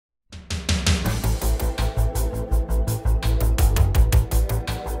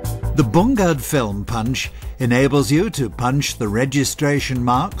The Bungard Film Punch enables you to punch the registration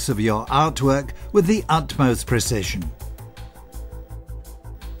marks of your artwork with the utmost precision.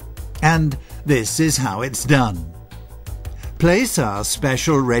 And this is how it's done. Place our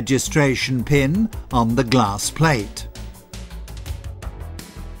special registration pin on the glass plate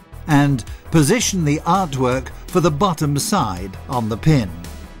and position the artwork for the bottom side on the pin.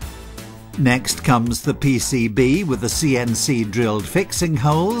 Next comes the PCB with the CNC drilled fixing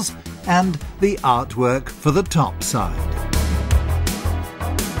holes and the artwork for the top side.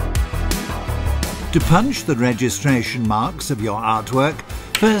 To punch the registration marks of your artwork,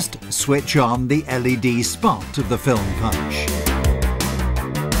 first switch on the LED spot of the film punch.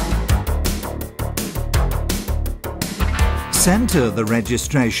 Center the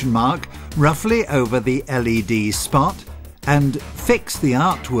registration mark roughly over the LED spot and fix the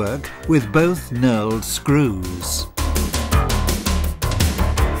artwork with both knurled screws.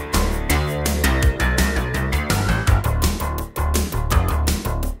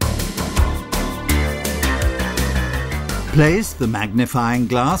 Place the magnifying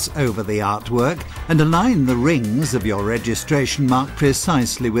glass over the artwork and align the rings of your registration mark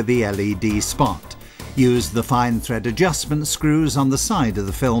precisely with the LED spot. Use the fine thread adjustment screws on the side of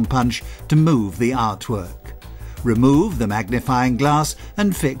the film punch to move the artwork. Remove the magnifying glass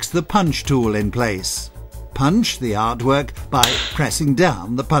and fix the punch tool in place. Punch the artwork by pressing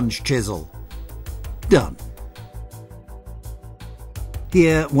down the punch chisel. Done.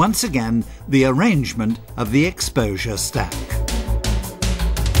 Here, once again, the arrangement of the exposure stack.